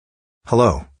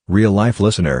Hello, real-life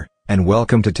listener, and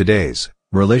welcome to today's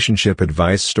Relationship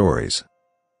Advice Stories.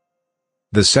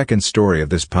 The second story of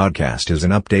this podcast is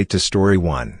an update to Story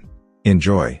 1.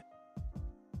 Enjoy.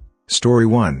 Story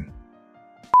 1.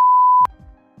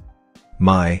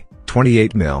 My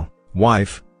 28 male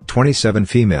wife, 27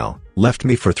 female, left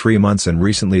me for 3 months and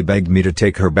recently begged me to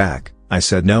take her back. I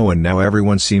said no and now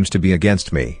everyone seems to be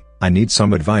against me. I need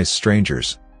some advice,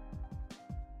 strangers.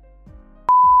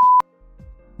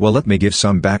 Well, let me give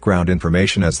some background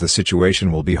information as the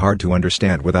situation will be hard to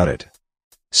understand without it.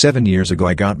 7 years ago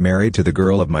I got married to the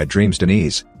girl of my dreams,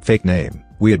 Denise, fake name.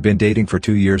 We had been dating for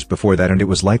 2 years before that and it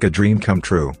was like a dream come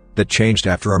true, that changed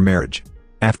after our marriage.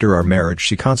 After our marriage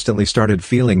she constantly started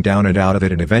feeling down and out of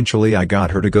it and eventually I got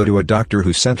her to go to a doctor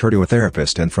who sent her to a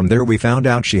therapist and from there we found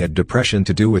out she had depression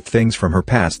to do with things from her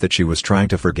past that she was trying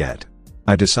to forget.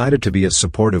 I decided to be as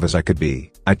supportive as I could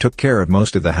be. I took care of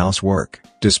most of the housework,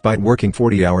 despite working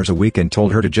 40 hours a week and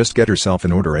told her to just get herself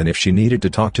in order and if she needed to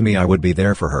talk to me I would be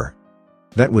there for her.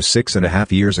 That was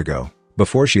 6.5 years ago.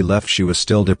 Before she left she was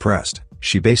still depressed.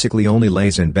 She basically only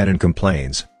lays in bed and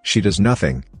complains. She does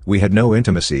nothing. We had no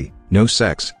intimacy, no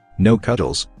sex, no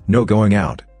cuddles, no going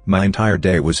out. My entire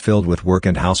day was filled with work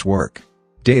and housework.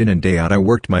 Day in and day out I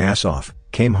worked my ass off,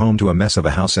 came home to a mess of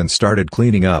a house and started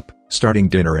cleaning up, starting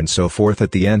dinner and so forth.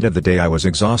 At the end of the day I was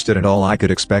exhausted and all I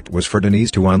could expect was for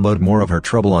Denise to unload more of her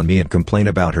trouble on me and complain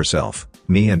about herself,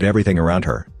 me and everything around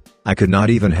her. I could not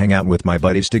even hang out with my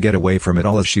buddies to get away from it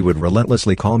all as she would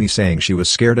relentlessly call me saying she was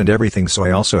scared and everything, so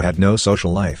I also had no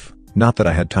social life. Not that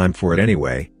I had time for it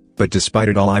anyway, but despite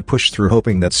it all I pushed through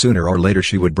hoping that sooner or later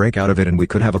she would break out of it and we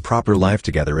could have a proper life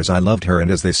together as I loved her and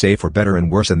as they say for better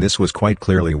and worse, and this was quite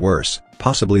clearly worse,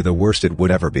 possibly the worst it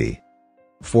would ever be.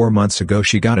 4 months ago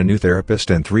she got a new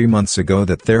therapist and 3 months ago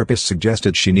that therapist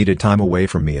suggested she needed time away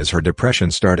from me as her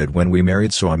depression started when we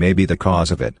married, so I may be the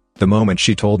cause of it. The moment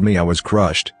she told me I was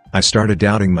crushed, I started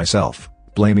doubting myself,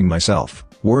 blaming myself,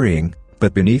 worrying,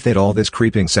 but beneath it all this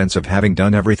creeping sense of having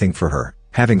done everything for her,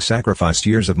 having sacrificed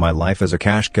years of my life as a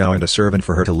cash cow and a servant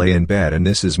for her to lay in bed, and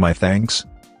this is my thanks?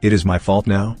 It is my fault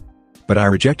now? But I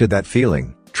rejected that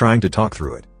feeling, trying to talk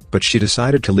through it, but she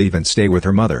decided to leave and stay with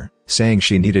her mother, saying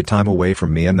she needed time away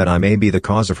from me and that I may be the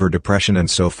cause of her depression and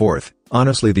so forth.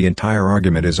 Honestly, the entire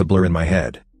argument is a blur in my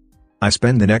head. I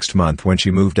spent the next month when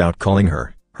she moved out calling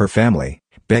her family,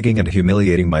 begging and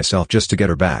humiliating myself just to get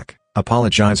her back,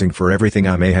 apologizing for everything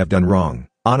I may have done wrong.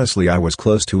 Honestly, I was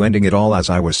close to ending it all as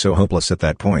I was so hopeless at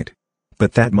that point.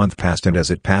 But that month passed and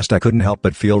as it passed I couldn't help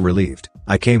but feel relieved.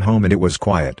 I came home and it was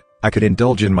quiet. I could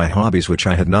indulge in my hobbies which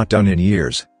I had not done in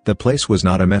years. The place was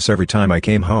not a mess every time I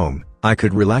came home. I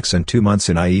could relax in 2 months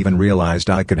and I even realized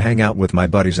I could hang out with my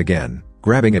buddies again,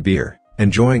 grabbing a beer,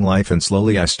 enjoying life, and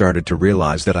slowly I started to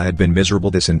realize that I had been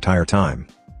miserable this entire time.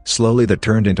 Slowly that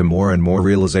turned into more and more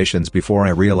realizations before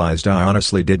I realized I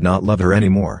honestly did not love her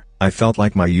anymore. I felt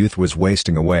like my youth was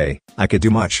wasting away. I could do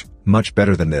much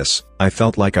better than this. I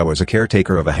felt like I was a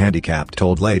caretaker of a handicapped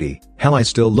old lady. Hell, I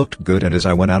still looked good, and as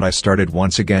I went out I started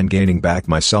once again gaining back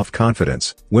my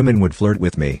self-confidence. Women would flirt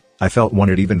with me. I felt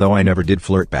wanted even though I never did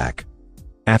flirt back.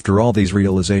 After all these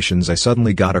realizations I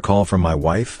suddenly got a call from my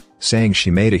wife, saying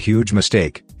she made a huge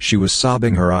mistake. She was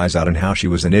sobbing her eyes out and how she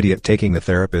was an idiot, taking the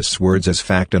therapist's words as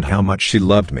fact and how much she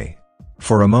loved me.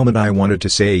 For a moment I wanted to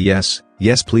say yes,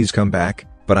 please come back,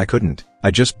 but I couldn't. I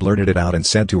just blurted it out and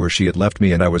said to her she had left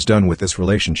me and I was done with this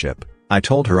relationship. I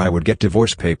told her I would get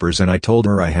divorce papers and I told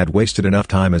her I had wasted enough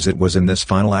time as it was, and this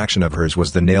final action of hers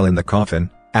was the nail in the coffin.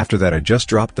 After that I just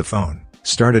dropped the phone,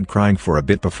 started crying for a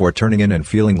bit before turning in and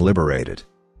feeling liberated.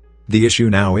 The issue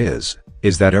now is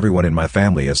that everyone in my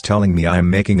family is telling me I am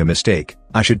making a mistake.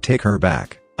 I should take her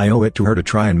back. I owe it to her to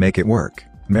try and make it work.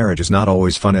 Marriage is not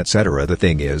always fun, etc. The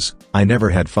thing is, I never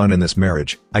had fun in this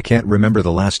marriage. I can't remember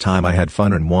the last time I had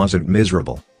fun and wasn't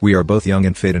miserable. We are both young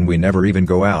and fit and we never even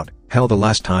go out. Hell, the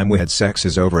last time we had sex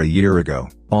is over a year ago.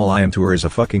 All I am to her is a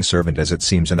fucking servant as it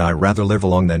seems, and I rather live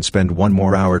alone than spend one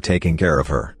more hour taking care of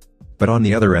her. But on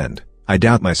the other end, I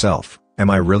doubt myself. Am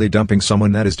I really dumping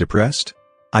someone that is depressed?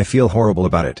 I feel horrible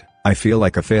about it. I feel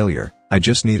like a failure. I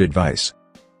just need advice.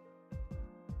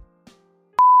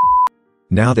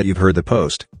 Now that you've heard the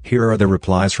post, here are the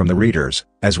replies from the readers,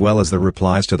 as well as the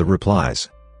replies to the replies.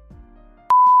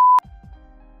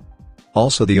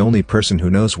 Also, the only person who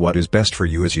knows what is best for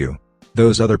you is you.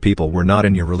 Those other people were not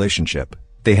in your relationship.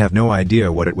 They have no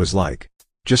idea what it was like.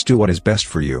 Just do what is best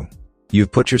for you.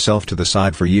 You've put yourself to the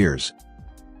side for years.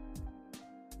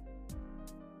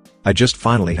 I just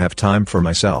finally have time for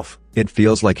myself. It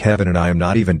feels like heaven and I am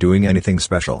not even doing anything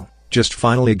special. Just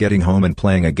finally getting home and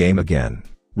playing a game again.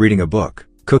 Reading a book,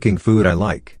 cooking food I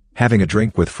like, having a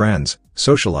drink with friends,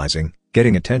 socializing,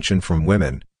 Getting attention from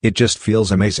women, it just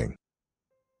feels amazing.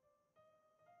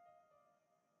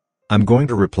 I'm going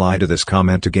to reply to this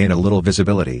comment to gain a little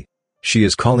visibility. She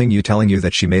is calling you telling you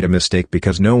that she made a mistake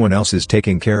because no one else is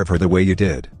taking care of her the way you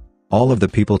did. All of the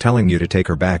people telling you to take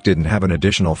her back didn't have an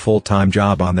additional full-time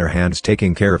job on their hands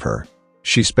taking care of her.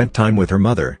 She spent time with her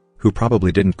mother, who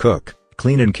probably didn't cook,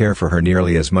 clean and care for her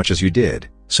nearly as much as you did,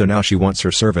 so now she wants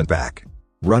her servant back.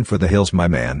 Run for the hills, my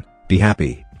man, be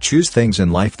happy, choose things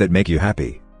in life that make you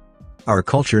happy. Our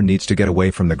culture needs to get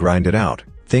away from the grind it out,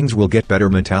 things will get better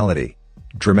mentality.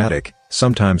 Dramatic,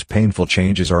 sometimes painful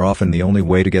changes are often the only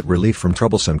way to get relief from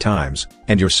troublesome times,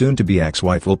 and your soon-to-be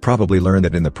ex-wife will probably learn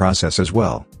that in the process as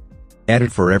well.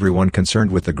 Edit for everyone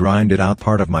concerned with the grind it out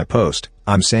part of my post,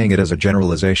 I'm saying it as a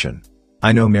generalization.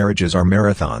 I know marriages are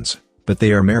marathons, but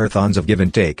they are marathons of give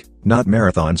and take, not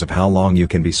marathons of how long you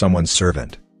can be someone's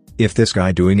servant. If this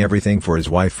guy doing everything for his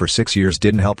wife for 6 years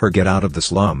didn't help her get out of the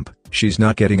slump, she's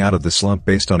not getting out of the slump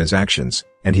based on his actions,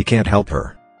 and he can't help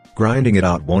her. Grinding it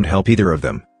out won't help either of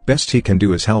them, best he can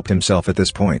do is help himself at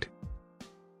this point.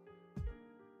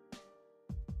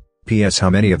 P.S. How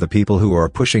many of the people who are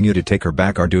pushing you to take her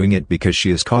back are doing it because she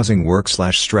is causing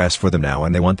work/stress for them now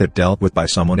and they want that dealt with by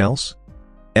someone else?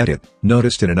 Edit,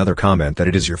 noticed in another comment that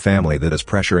it is your family that is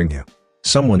pressuring you.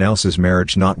 Someone else's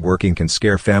marriage not working can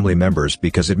scare family members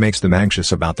because it makes them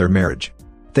anxious about their marriage.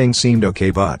 Things seemed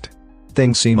okay but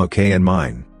things seem okay in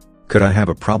mine. Could I have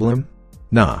a problem?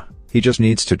 Nah. He just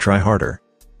needs to try harder.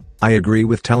 I agree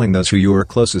with telling those who you are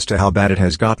closest to how bad it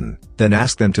has gotten, then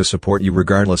ask them to support you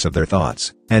regardless of their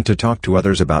thoughts, and to talk to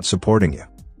others about supporting you.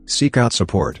 Seek out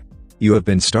support. You have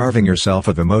been starving yourself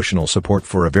of emotional support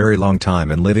for a very long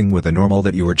time and living with a normal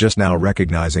that you are just now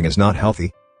recognizing as not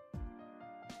healthy.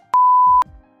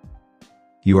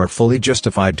 You are fully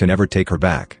justified to never take her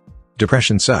back.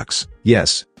 Depression sucks,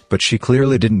 yes, but she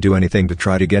clearly didn't do anything to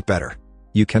try to get better.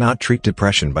 You cannot treat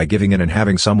depression by giving in and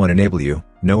having someone enable you,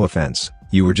 no offense,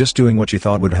 you were just doing what you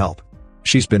thought would help.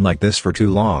 She's been like this for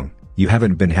too long, you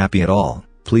haven't been happy at all,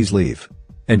 please leave.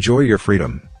 Enjoy your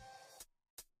freedom.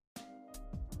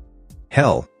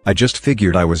 Hell, I just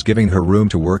figured I was giving her room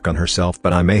to work on herself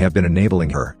but I may have been enabling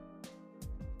her.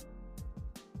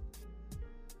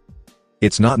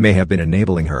 It's not may have been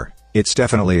enabling her, it's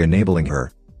definitely enabling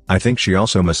her. I think she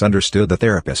also misunderstood the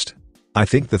therapist. I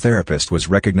think the therapist was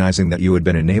recognizing that you had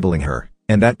been enabling her,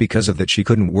 and that because of that she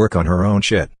couldn't work on her own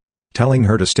shit. Telling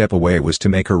her to step away was to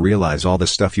make her realize all the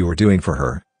stuff you were doing for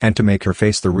her, and to make her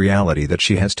face the reality that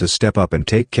she has to step up and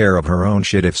take care of her own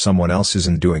shit if someone else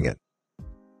isn't doing it.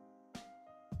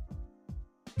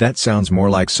 That sounds more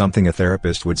like something a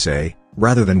therapist would say,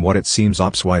 rather than what it seems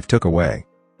Op's wife took away.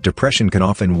 Depression can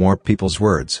often warp people's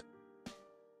words.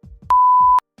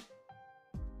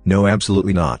 No,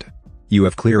 absolutely not. You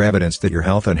have clear evidence that your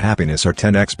health and happiness are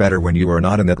 10x better when you are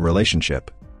not in that relationship.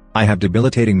 I have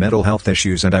debilitating mental health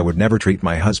issues and I would never treat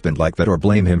my husband like that or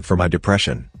blame him for my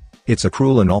depression. It's a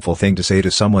cruel and awful thing to say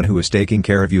to someone who is taking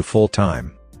care of you full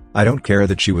time. I don't care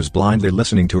that she was blindly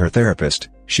listening to her therapist,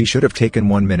 she should have taken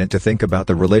 1 minute to think about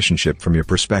the relationship from your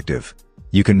perspective.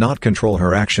 You cannot control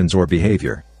her actions or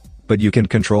behavior. But you can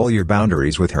control your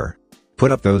boundaries with her.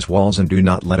 Put up those walls and do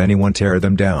not let anyone tear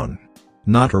them down.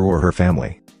 Not her or her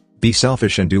family. Be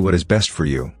selfish and do what is best for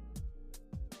you.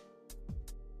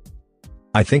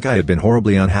 I think I had been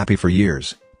horribly unhappy for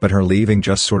years, but her leaving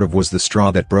just sort of was the straw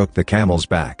that broke the camel's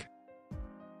back.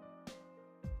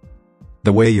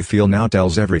 The way you feel now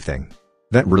tells everything.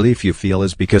 That relief you feel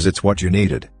is because it's what you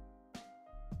needed.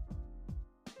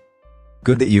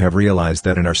 Good that you have realized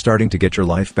that and are starting to get your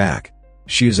life back.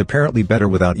 She is apparently better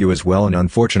without you as well, and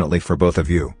unfortunately for both of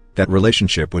you, that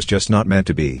relationship was just not meant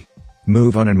to be.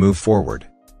 Move on and move forward.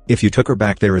 If you took her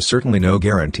back, there is certainly no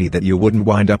guarantee that you wouldn't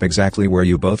wind up exactly where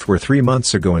you both were 3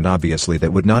 months ago, and obviously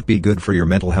that would not be good for your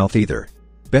mental health either.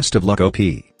 Best of luck, OP.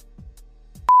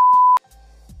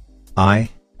 I,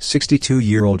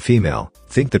 62-year-old female,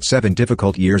 think that 7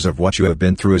 difficult years of what you have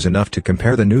been through is enough to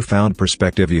compare the newfound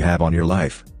perspective you have on your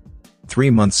life. 3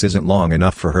 months isn't long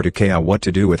enough for her to care what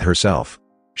to do with herself.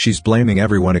 She's blaming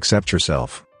everyone except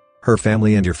herself. Her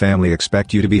family and your family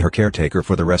expect you to be her caretaker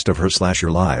for the rest of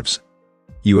her/your lives.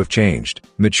 You have changed,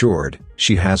 matured,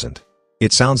 she hasn't.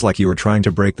 It sounds like you are trying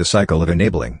to break the cycle of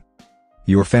enabling.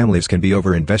 Your families can be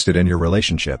over-invested in your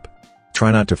relationship.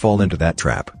 Try not to fall into that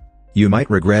trap. You might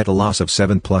regret a loss of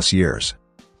 7+ years.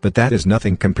 But that is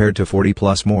nothing compared to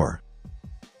 40+ more.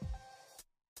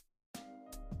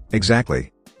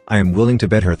 Exactly. I am willing to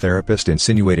bet her therapist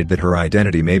insinuated that her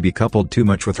identity may be coupled too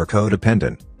much with her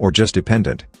codependent, or just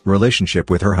dependent, relationship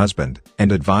with her husband,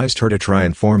 and advised her to try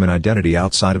and form an identity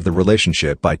outside of the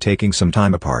relationship by taking some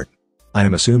time apart. I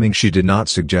am assuming she did not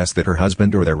suggest that her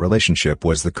husband or their relationship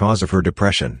was the cause of her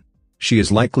depression. She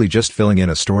is likely just filling in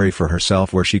a story for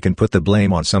herself where she can put the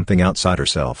blame on something outside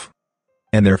herself.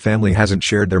 And their family hasn't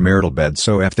shared their marital bed,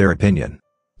 so F their opinion.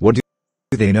 What do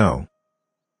they know?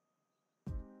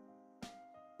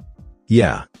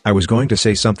 Yeah, I was going to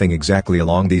say something exactly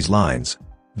along these lines.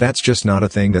 That's just not a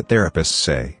thing that therapists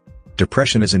say.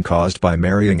 Depression isn't caused by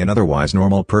marrying an otherwise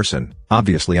normal person.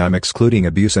 Obviously I'm excluding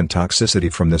abuse and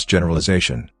toxicity from this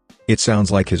generalization. It sounds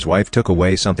like his wife took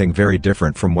away something very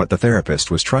different from what the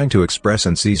therapist was trying to express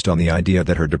and seized on the idea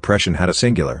that her depression had a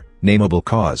singular, nameable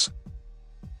cause.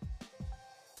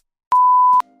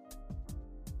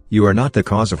 You are not the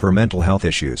cause of her mental health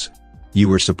issues. You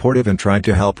were supportive and tried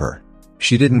to help her.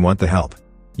 She didn't want the help.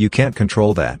 You can't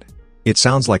control that. It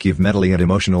sounds like you've mentally and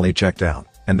emotionally checked out,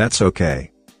 and that's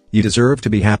okay. You deserve to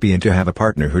be happy and to have a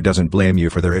partner who doesn't blame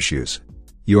you for their issues.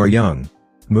 You are young.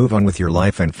 Move on with your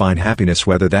life and find happiness,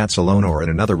 whether that's alone or in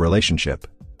another relationship.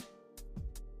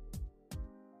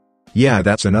 Yeah,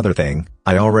 that's another thing.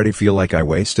 I already feel like I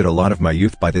wasted a lot of my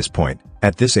youth by this point.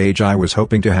 At this age I was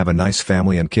hoping to have a nice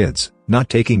family and kids, not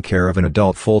taking care of an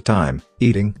adult full-time,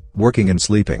 eating, working and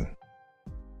sleeping.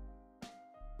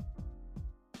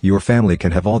 Your family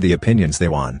can have all the opinions they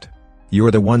want.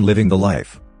 You're the one living the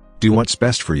life. Do what's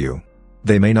best for you.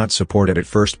 They may not support it at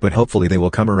first, but hopefully they will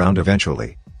come around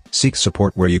eventually. Seek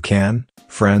support where you can,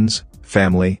 friends,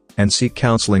 family, and seek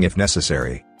counseling if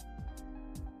necessary.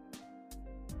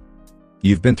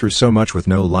 You've been through so much with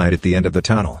no light at the end of the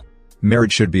tunnel.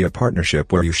 Marriage should be a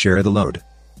partnership where you share the load.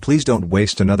 Please don't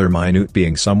waste another minute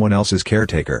being someone else's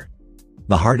caretaker.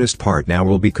 The hardest part now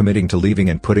will be committing to leaving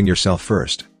and putting yourself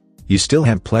first. You still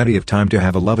have plenty of time to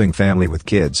have a loving family with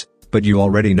kids, but you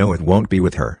already know it won't be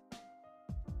with her.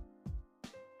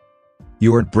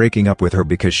 You aren't breaking up with her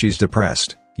because she's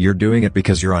depressed, you're doing it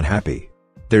because you're unhappy.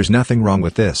 There's nothing wrong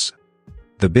with this.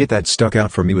 The bit that stuck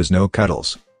out for me was no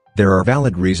cuddles. There are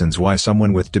valid reasons why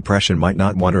someone with depression might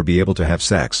not want or be able to have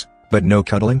sex, but no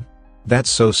cuddling? That's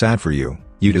so sad for you,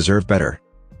 you deserve better.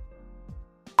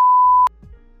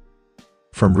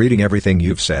 From reading everything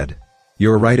you've said,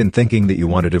 you're right in thinking that you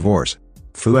want a divorce.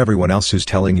 Foo everyone else who's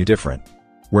telling you different.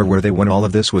 Where were they when all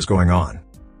of this was going on?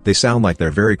 They sound like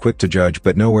they're very quick to judge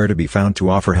but nowhere to be found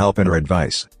to offer help and or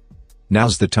advice.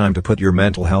 Now's the time to put your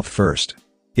mental health first.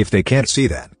 If they can't see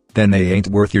that, then they ain't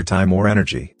worth your time or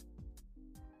energy.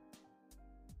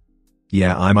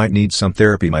 Yeah, I might need some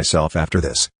therapy myself after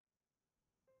this.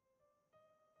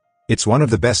 It's one of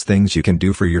the best things you can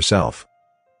do for yourself.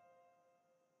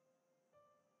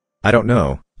 I don't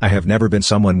know. I have never been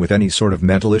someone with any sort of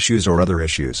mental issues or other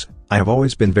issues. I have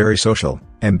always been very social,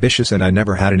 ambitious, and I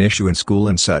never had an issue in school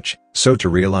and such, so to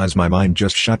realize my mind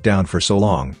just shut down for so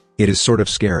long, it is sort of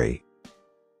scary.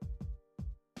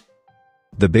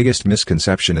 The biggest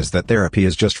misconception is that therapy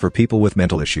is just for people with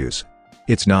mental issues.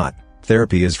 It's not.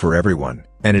 Therapy is for everyone,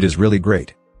 and it is really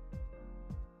great.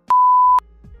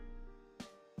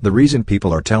 The reason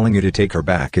people are telling you to take her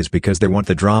back is because they want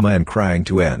the drama and crying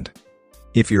to end.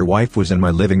 If your wife was in my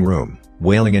living room,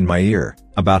 wailing in my ear,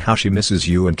 about how she misses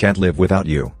you and can't live without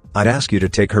you, I'd ask you to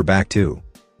take her back too.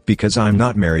 Because I'm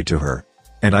not married to her.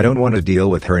 And I don't want to deal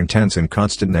with her intense and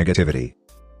constant negativity.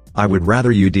 I would rather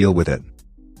you deal with it.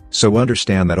 So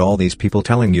understand that all these people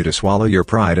telling you to swallow your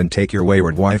pride and take your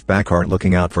wayward wife back aren't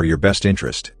looking out for your best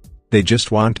interest. They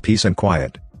just want peace and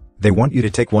quiet. They want you to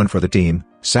take one for the team,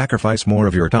 sacrifice more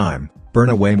of your time, burn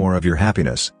away more of your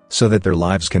happiness, so that their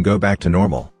lives can go back to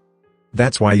normal.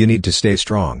 That's why you need to stay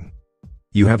strong.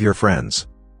 You have your friends.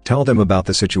 Tell them about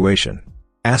the situation.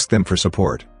 Ask them for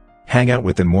support. Hang out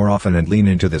with them more often and lean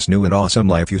into this new and awesome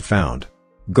life you've found.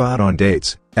 Go out on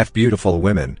dates, F beautiful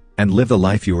women, and live the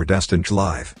life you were destined to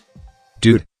live.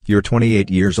 Dude, you're 28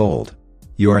 years old.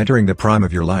 You are entering the prime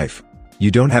of your life.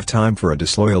 You don't have time for a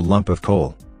disloyal lump of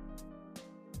coal.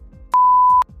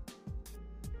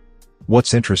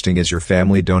 What's interesting is your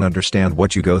family don't understand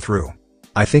what you go through.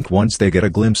 I think once they get a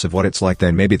glimpse of what it's like,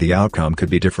 then maybe the outcome could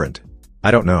be different.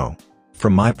 I don't know.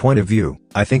 From my point of view,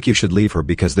 I think you should leave her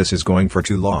because this is going for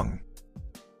too long.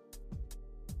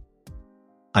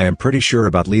 I am pretty sure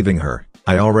about leaving her.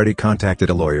 I already contacted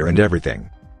a lawyer and everything.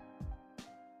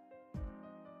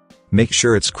 Make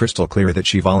sure it's crystal clear that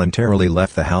she voluntarily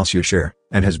left the house you share,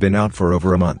 and has been out for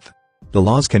over a month. The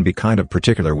laws can be kind of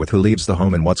particular with who leaves the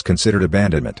home and what's considered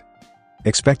abandonment.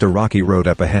 Expect a rocky road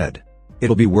up ahead.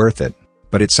 It'll be worth it.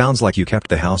 But it sounds like you kept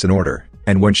the house in order,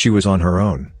 and when she was on her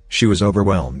own, she was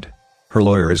overwhelmed. Her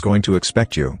lawyer is going to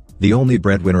expect you, the only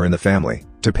breadwinner in the family,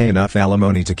 to pay enough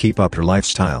alimony to keep up her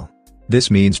lifestyle. This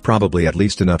means probably at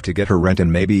least enough to get her rent and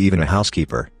maybe even a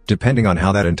housekeeper, depending on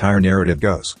how that entire narrative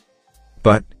goes.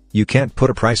 But, You can't put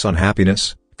a price on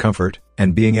happiness, comfort,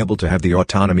 and being able to have the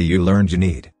autonomy you learned you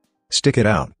need. Stick it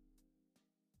out.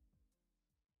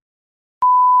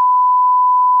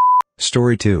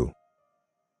 Story 2.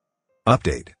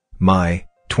 Update. My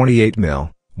 28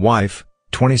 male wife,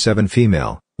 27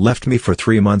 female, left me for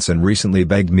 3 months and recently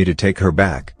begged me to take her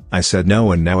back. I said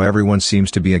no, and now everyone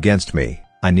seems to be against me.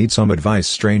 I need some advice,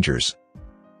 strangers.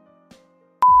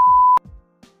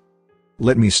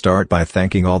 Let me start by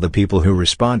thanking all the people who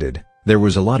responded. There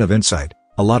was a lot of insight,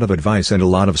 a lot of advice, and a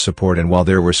lot of support, and while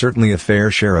there were certainly a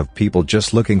fair share of people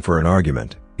just looking for an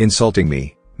argument, insulting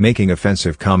me, making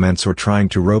offensive comments, or trying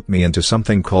to rope me into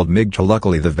something called MGTOW,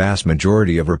 luckily the vast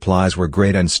majority of replies were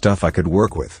great and stuff I could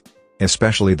work with.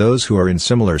 Especially those who are in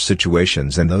similar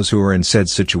situations and those who are in said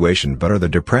situation but are the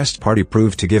depressed party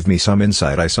proved to give me some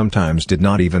insight I sometimes did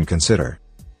not even consider.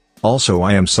 Also,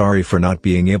 I am sorry for not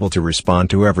being able to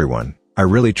respond to everyone. I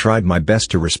really tried my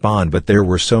best to respond, but there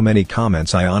were so many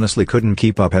comments I honestly couldn't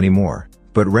keep up anymore.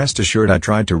 But rest assured I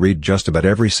tried to read just about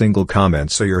every single comment,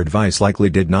 so your advice likely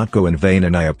did not go in vain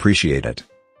and I appreciate it.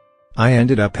 I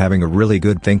ended up having a really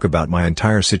good think about my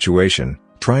entire situation,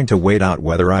 trying to wait out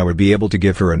whether I would be able to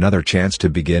give her another chance to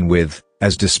begin with,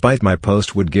 as despite my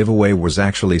post would give away was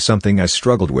actually something I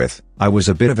struggled with. I was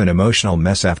a bit of an emotional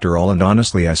mess after all, and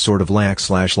honestly I sort of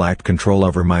lacked control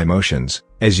over my emotions.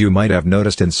 As you might have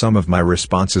noticed in some of my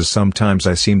responses, sometimes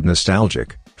I seemed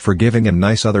nostalgic, forgiving, and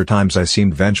nice. Other times I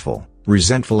seemed vengeful,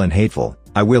 resentful, and hateful.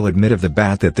 I will admit of the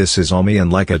bat that this is all me,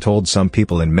 and like I told some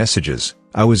people in messages,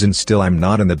 I was and still I'm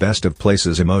not in the best of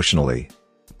places emotionally.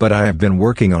 But I have been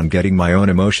working on getting my own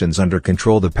emotions under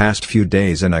control the past few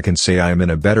days, and I can say I am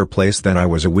in a better place than I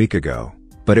was a week ago.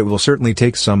 But it will certainly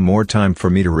take some more time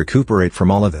for me to recuperate from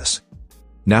all of this.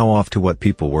 Now off to what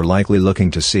people were likely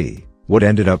looking to see, what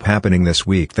ended up happening this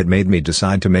week that made me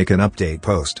decide to make an update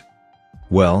post.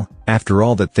 Well, after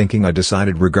all that thinking, I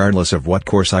decided regardless of what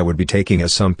course I would be taking,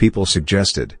 as some people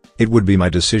suggested, it would be my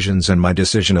decisions and my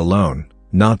decision alone,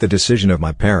 not the decision of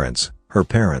my parents, her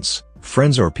parents,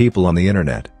 friends, or people on the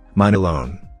internet, mine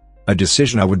alone. A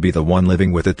decision I would be the one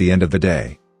living with at the end of the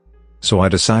day. So I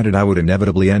decided I would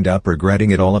inevitably end up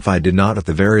regretting it all if I did not at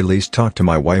the very least talk to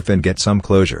my wife and get some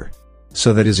closure.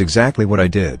 So that is exactly what I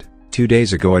did. 2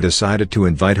 days ago I decided to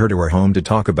invite her to our home to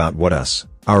talk about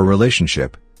our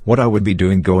relationship, what I would be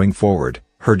doing going forward,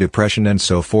 her depression, and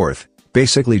so forth,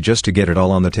 basically just to get it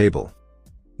all on the table.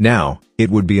 Now,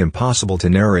 it would be impossible to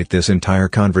narrate this entire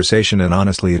conversation, and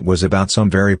honestly it was about some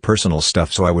very personal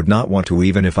stuff, so I would not want to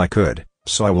even if I could,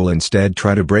 so I will instead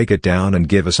try to break it down and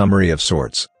give a summary of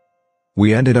sorts.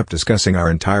 We ended up discussing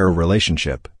our entire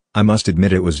relationship. I must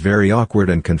admit it was very awkward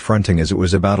and confronting, as it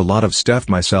was about a lot of stuff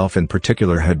myself in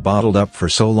particular had bottled up for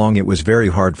so long it was very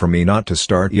hard for me not to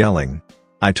start yelling.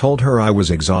 I told her I was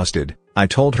exhausted. I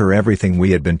told her everything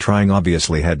we had been trying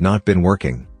obviously had not been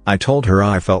working. I told her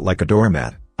I felt like a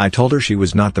doormat. I told her she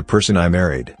was not the person I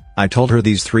married. I told her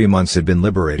these 3 months had been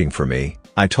liberating for me.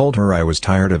 I told her I was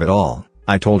tired of it all.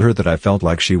 I told her that I felt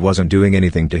like she wasn't doing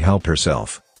anything to help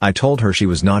herself. I told her she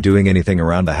was not doing anything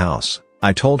around the house.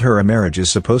 I told her a marriage is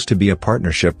supposed to be a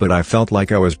partnership, but I felt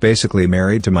like I was basically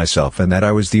married to myself and that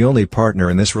I was the only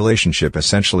partner in this relationship.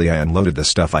 Essentially I unloaded the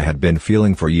stuff I had been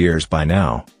feeling for years by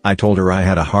now. I told her I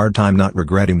had a hard time not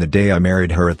regretting the day I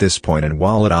married her at this point, and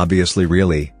while it obviously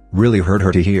really hurt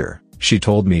her to hear, she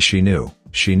told me she knew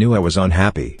I was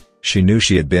unhappy. She knew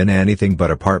she had been anything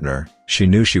but a partner. She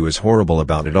knew she was horrible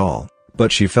about it all.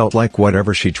 But she felt like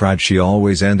whatever she tried she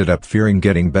always ended up fearing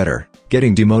getting better,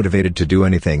 getting demotivated to do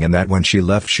anything, and that when she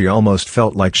left she almost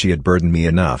felt like she had burdened me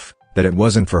enough, that it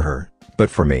wasn't for her, but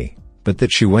for me, but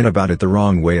that she went about it the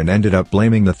wrong way and ended up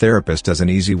blaming the therapist as an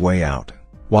easy way out.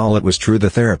 While it was true the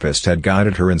therapist had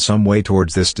guided her in some way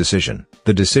towards this decision,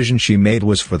 the decision she made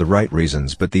was for the right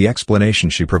reasons, but the explanation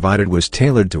she provided was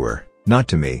tailored to her, not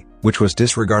to me, which was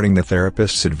disregarding the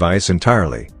therapist's advice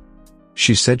entirely.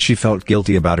 She said she felt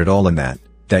guilty about it all and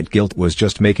that guilt was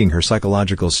just making her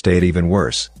psychological state even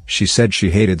worse. She said she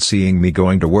hated seeing me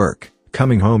going to work,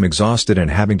 coming home exhausted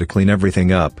and having to clean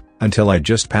everything up, until I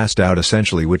just passed out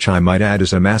essentially, which I might add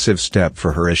is a massive step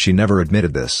for her as she never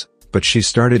admitted this, but she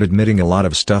started admitting a lot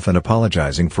of stuff and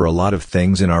apologizing for a lot of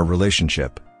things in our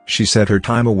relationship. She said her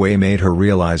time away made her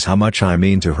realize how much I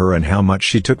mean to her and how much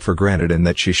she took for granted, and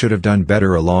that she should have done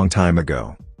better a long time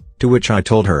ago. To which I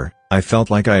told her, I felt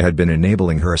like I had been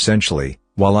enabling her essentially,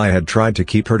 while I had tried to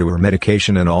keep her to her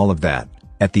medication and all of that.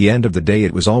 At the end of the day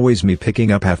it was always me picking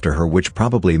up after her, which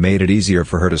probably made it easier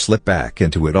for her to slip back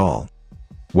into it all.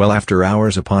 Well, after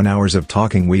hours upon hours of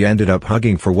talking we ended up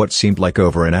hugging for what seemed like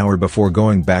over an hour before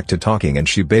going back to talking, and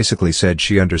she basically said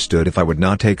she understood if I would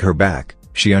not take her back,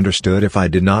 She understood if I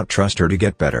did not trust her to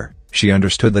get better, she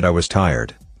understood that I was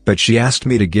tired, but she asked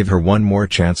me to give her one more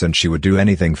chance and she would do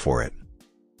anything for it.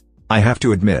 I have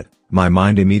to admit, my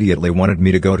mind immediately wanted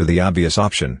me to go to the obvious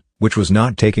option, which was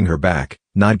not taking her back,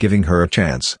 not giving her a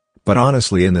chance, but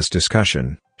honestly in this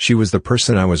discussion, she was the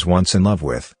person I was once in love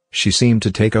with. She seemed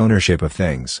to take ownership of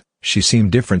things, she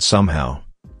seemed different somehow.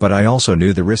 But I also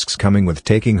knew the risks coming with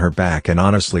taking her back, and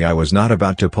honestly I was not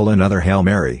about to pull another Hail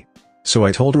Mary. So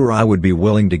I told her I would be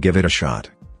willing to give it a shot,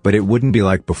 but it wouldn't be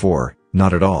like before,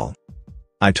 not at all.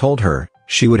 I told her,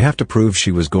 she would have to prove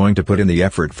she was going to put in the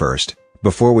effort first,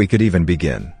 before we could even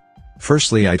begin.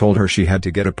 Firstly, I told her she had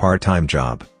to get a part-time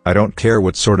job. I don't care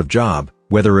what sort of job,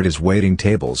 whether it is waiting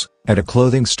tables, at a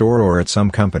clothing store or at some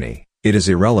company, it is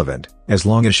irrelevant, as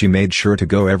long as she made sure to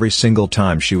go every single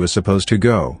time she was supposed to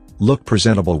go, looked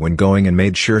presentable when going and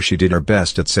made sure she did her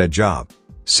best at said job.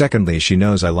 Secondly, she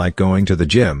knows I like going to the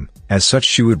gym, as such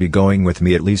she would be going with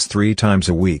me at least 3 times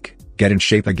a week, get in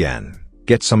shape again,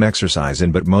 get some exercise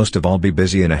in, but most of all be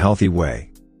busy in a healthy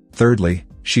way. Thirdly,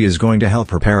 she is going to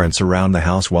help her parents around the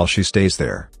house while she stays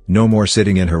there, no more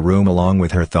sitting in her room along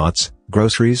with her thoughts,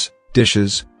 groceries,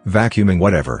 dishes, vacuuming,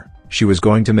 whatever. She was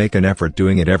going to make an effort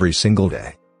doing it every single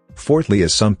day. Fourthly,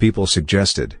 as some people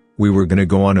suggested, we were gonna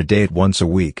go on a date once a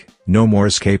week, no more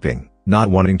escaping, not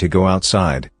wanting to go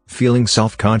outside, feeling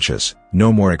self-conscious,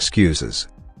 no more excuses.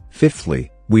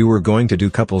 Fifthly, we were going to do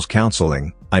couples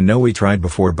counseling. I know we tried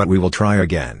before but we will try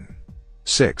again.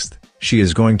 Sixth, she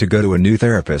is going to go to a new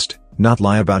therapist, not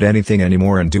lie about anything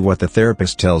anymore and do what the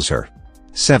therapist tells her.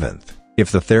 Seventh,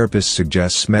 if the therapist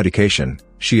suggests medication,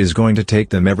 she is going to take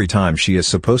them every time she is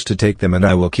supposed to take them, and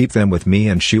I will keep them with me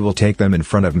and she will take them in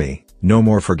front of me. No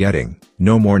more forgetting,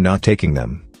 no more not taking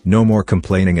them, no more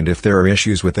complaining, and if there are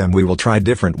issues with them we will try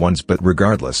different ones, but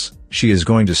regardless, she is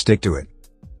going to stick to it.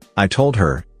 I told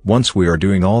her, once we are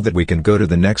doing all that we can go to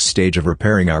the next stage of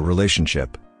repairing our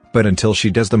relationship. But until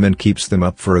she does them and keeps them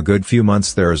up for a good few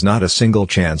months, there is not a single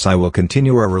chance I will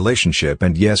continue our relationship.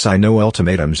 And yes, I know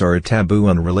ultimatums are a taboo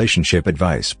on relationship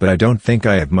advice, but I don't think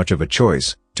I have much of a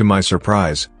choice. To my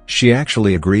surprise, she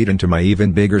actually agreed, and to my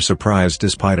even bigger surprise,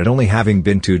 despite it only having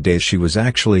been 2 days, she was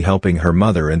actually helping her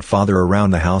mother and father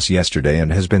around the house yesterday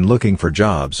and has been looking for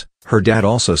jobs. Her dad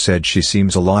also said she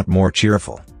seems a lot more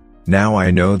cheerful. Now I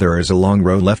know there is a long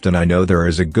road left, and I know there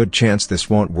is a good chance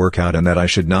this won't work out and that I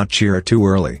should not cheer too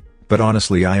early, but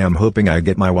honestly I am hoping I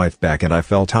get my wife back, and I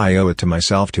felt I owe it to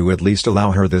myself to at least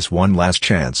allow her this one last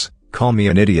chance. Call me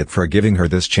an idiot for giving her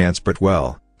this chance, but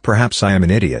well, perhaps I am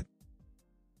an idiot.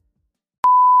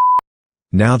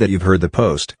 Now that you've heard the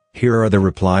post, here are the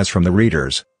replies from the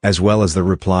readers, as well as the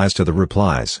replies to the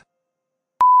replies.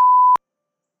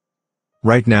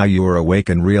 Right now you are awake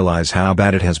and realize how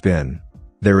bad it has been.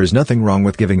 There is nothing wrong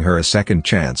with giving her a second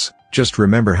chance, just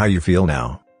remember how you feel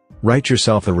now. Write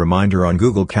yourself a reminder on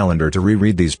Google Calendar to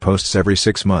reread these posts every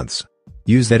 6 months.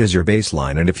 Use that as your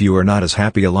baseline, and if you are not as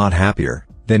happy, a lot happier,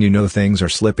 then you know things are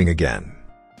slipping again.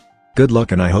 Good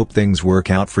luck, and I hope things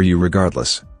work out for you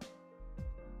regardless.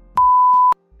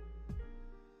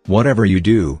 Whatever you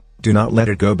do, do not let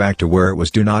it go back to where it was.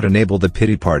 Do not enable the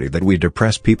pity party that we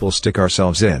depressed people stick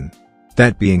ourselves in.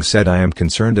 That being said, I am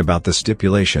concerned about the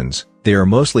stipulations. They are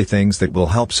mostly things that will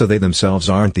help, so they themselves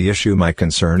aren't the issue. My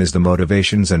concern is the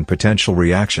motivations and potential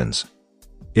reactions.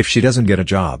 If she doesn't get a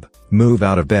job, move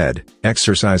out of bed,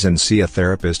 exercise and see a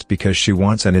therapist because she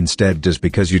wants and instead does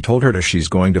because you told her to, she's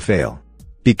going to fail.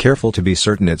 Be careful to be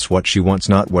certain it's what she wants,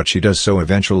 not what she does, so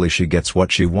eventually she gets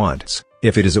what she wants.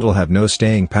 If it is, it will have no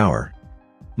staying power.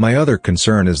 My other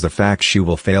concern is the fact she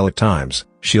will fail at times.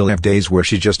 She'll have days where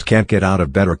she just can't get out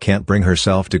of bed or can't bring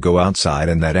herself to go outside,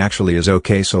 and that actually is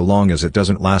okay so long as it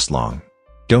doesn't last long.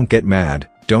 Don't get mad,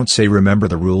 don't say remember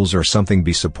the rules or something,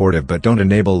 be supportive, but don't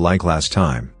enable like last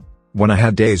time. When I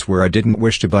had days where I didn't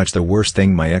wish to budge, the worst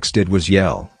thing my ex did was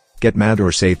yell, get mad,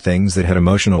 or say things that had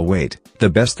emotional weight. The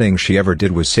best thing she ever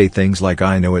did was say things like,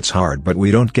 I know it's hard but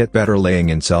we don't get better, laying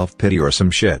in self-pity or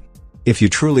some shit. If you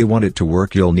truly want it to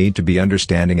work, you'll need to be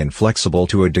understanding and flexible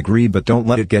to a degree, but don't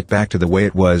let it get back to the way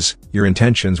it was. Your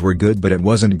intentions were good, but it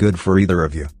wasn't good for either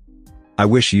of you. I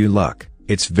wish you luck.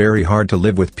 It's very hard to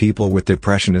live with people with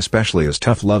depression, especially as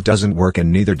tough love doesn't work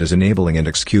and neither does enabling and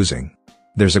excusing.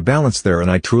 There's a balance there, and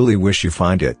I truly wish you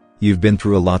find it. You've been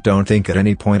through a lot. Don't think at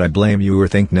any point I blame you or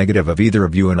think negative of either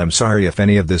of you, and I'm sorry if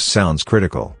any of this sounds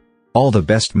critical. All the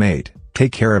best, mate.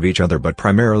 Take care of each other, but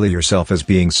primarily yourself, as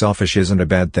being selfish isn't a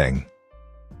bad thing.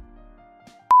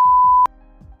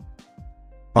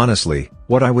 Honestly,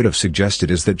 what I would have suggested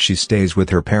is that she stays with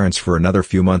her parents for another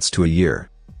few months to a year.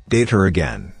 Date her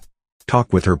again.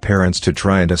 Talk with her parents to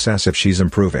try and assess if she's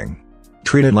improving.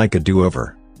 Treat it like a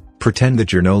do-over. Pretend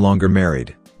that you're no longer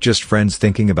married, just friends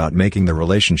thinking about making the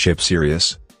relationship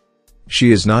serious.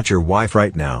 She is not your wife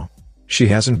right now. She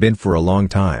hasn't been for a long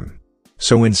time.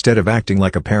 So instead of acting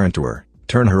like a parent to her,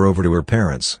 turn her over to her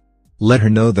parents. Let her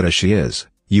know that as she is,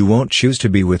 you won't choose to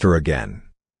be with her again.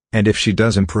 And if she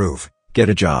does improve, get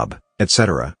a job,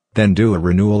 etc., then do a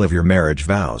renewal of your marriage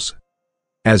vows.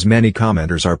 As many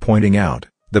commenters are pointing out,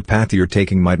 the path you're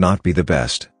taking might not be the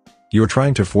best. You're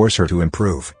trying to force her to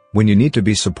improve, when you need to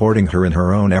be supporting her in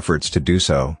her own efforts to do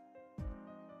so.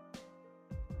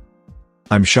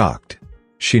 I'm shocked.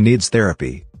 She needs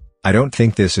therapy. I don't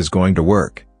think this is going to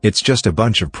work, it's just a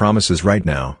bunch of promises right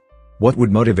now. What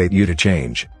would motivate you to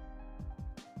change?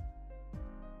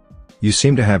 You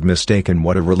seem to have mistaken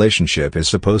what a relationship is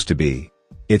supposed to be.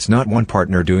 It's not one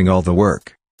partner doing all the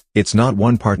work. It's not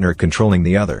one partner controlling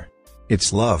the other.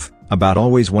 It's love, about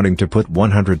always wanting to put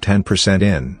 110%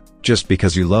 in, just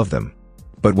because you love them.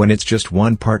 But when it's just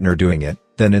one partner doing it,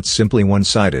 then it's simply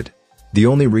one-sided. The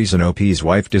only reason OP's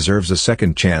wife deserves a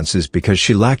second chance is because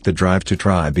she lacked the drive to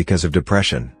try because of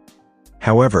depression.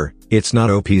 However, it's not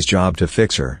OP's job to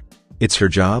fix her. It's her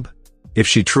job? If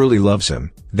she truly loves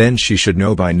him, then she should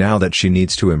know by now that she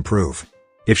needs to improve.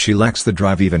 If she lacks the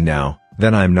drive even now,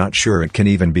 then I'm not sure it can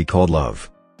even be called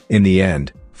love. In the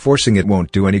end, forcing it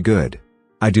won't do any good.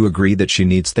 I do agree that she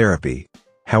needs therapy.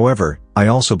 However, I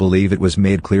also believe it was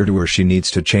made clear to her she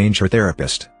needs to change her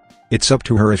therapist. It's up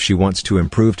to her if she wants to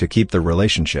improve to keep the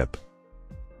relationship.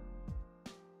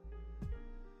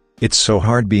 It's so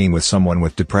hard being with someone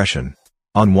with depression.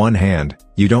 On one hand,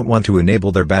 you don't want to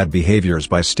enable their bad behaviors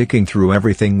by sticking through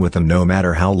everything with them no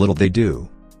matter how little they do.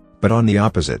 But on the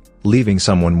opposite, leaving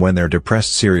someone when they're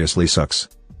depressed seriously sucks.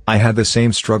 I had the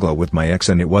same struggle with my ex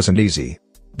and it wasn't easy.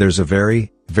 There's a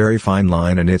very, very fine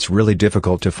line and it's really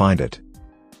difficult to find it.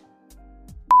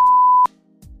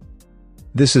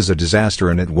 This is a disaster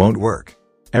and it won't work.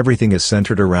 Everything is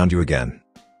centered around you again.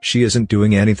 She isn't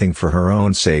doing anything for her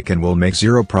own sake and will make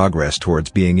zero progress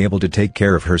towards being able to take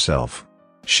care of herself.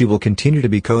 She will continue to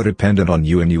be codependent on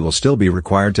you and you will still be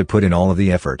required to put in all of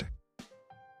the effort.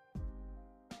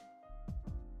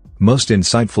 Most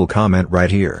insightful comment right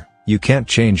here: you can't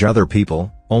change other people,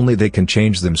 only they can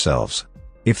change themselves.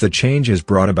 If the change is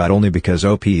brought about only because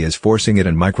OP is forcing it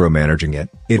and micromanaging it,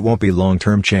 it won't be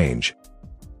long-term change.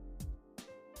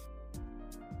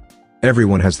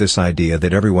 Everyone has this idea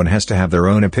that everyone has to have their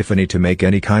own epiphany to make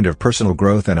any kind of personal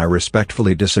growth, and I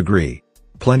respectfully disagree.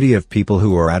 Plenty of people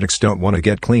who are addicts don't want to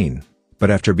get clean, but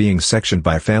after being sectioned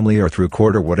by family or through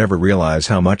court or whatever realize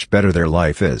how much better their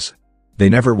life is. They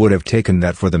never would have taken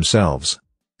that for themselves.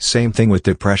 Same thing with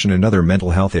depression and other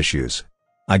mental health issues.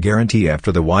 I guarantee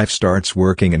after the wife starts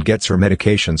working and gets her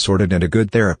medication sorted and a good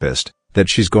therapist, that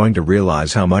she's going to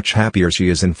realize how much happier she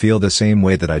is and feel the same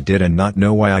way that I did and not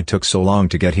know why I took so long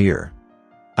to get here.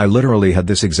 I literally had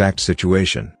this exact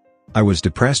situation. I was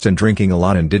depressed and drinking a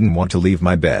lot and didn't want to leave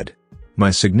my bed. My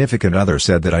significant other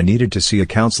said that I needed to see a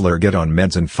counselor, get on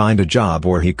meds and find a job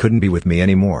or he couldn't be with me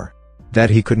anymore. That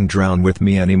he couldn't drown with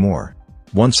me anymore.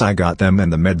 Once I got them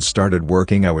and the meds started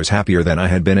working, I was happier than I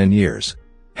had been in years.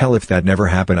 Hell, if that never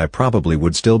happened I probably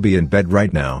would still be in bed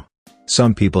right now.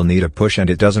 Some people need a push and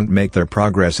it doesn't make their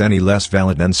progress any less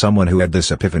valid than someone who had this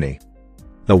epiphany.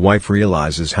 The wife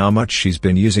realizes how much she's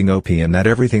been using OP and that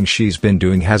everything she's been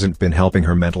doing hasn't been helping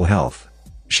her mental health.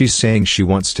 She's saying she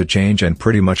wants to change and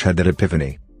pretty much had that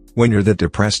epiphany. When you're that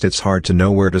depressed it's hard to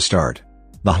know where to start.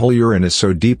 The hole you're in is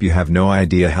so deep you have no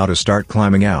idea how to start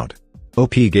climbing out.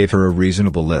 OP gave her a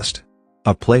reasonable list.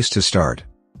 A place to start.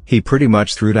 He pretty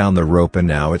much threw down the rope and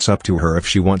now it's up to her if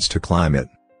she wants to climb it.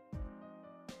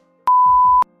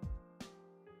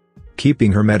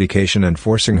 Keeping her medication and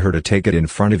forcing her to take it in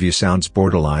front of you sounds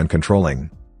borderline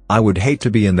controlling. I would hate to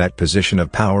be in that position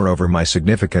of power over my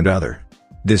significant other.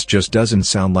 This just doesn't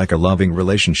sound like a loving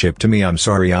relationship to me. I'm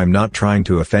sorry, I'm not trying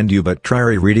to offend you, but try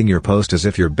reading your post as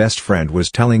if your best friend was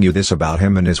telling you this about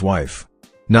him and his wife.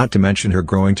 Not to mention her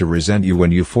growing to resent you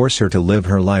when you force her to live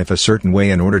her life a certain way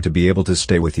in order to be able to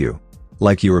stay with you.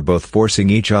 Like you are both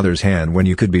forcing each other's hand when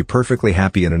you could be perfectly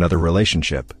happy in another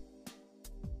relationship.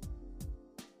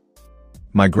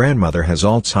 My grandmother has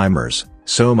Alzheimer's,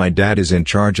 so my dad is in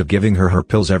charge of giving her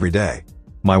pills every day.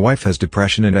 My wife has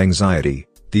depression and anxiety.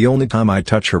 The only time I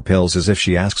touch her pills is if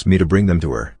she asks me to bring them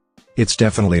to her. It's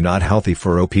definitely not healthy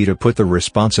for OP to put the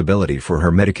responsibility for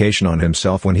her medication on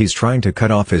himself when he's trying to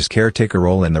cut off his caretaker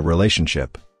role in the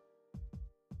relationship.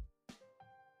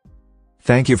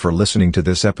 Thank you for listening to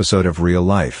this episode of Real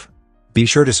Life. Be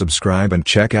sure to subscribe and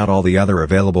check out all the other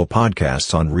available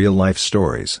podcasts on real life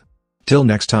stories. Till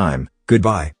next time,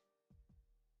 goodbye.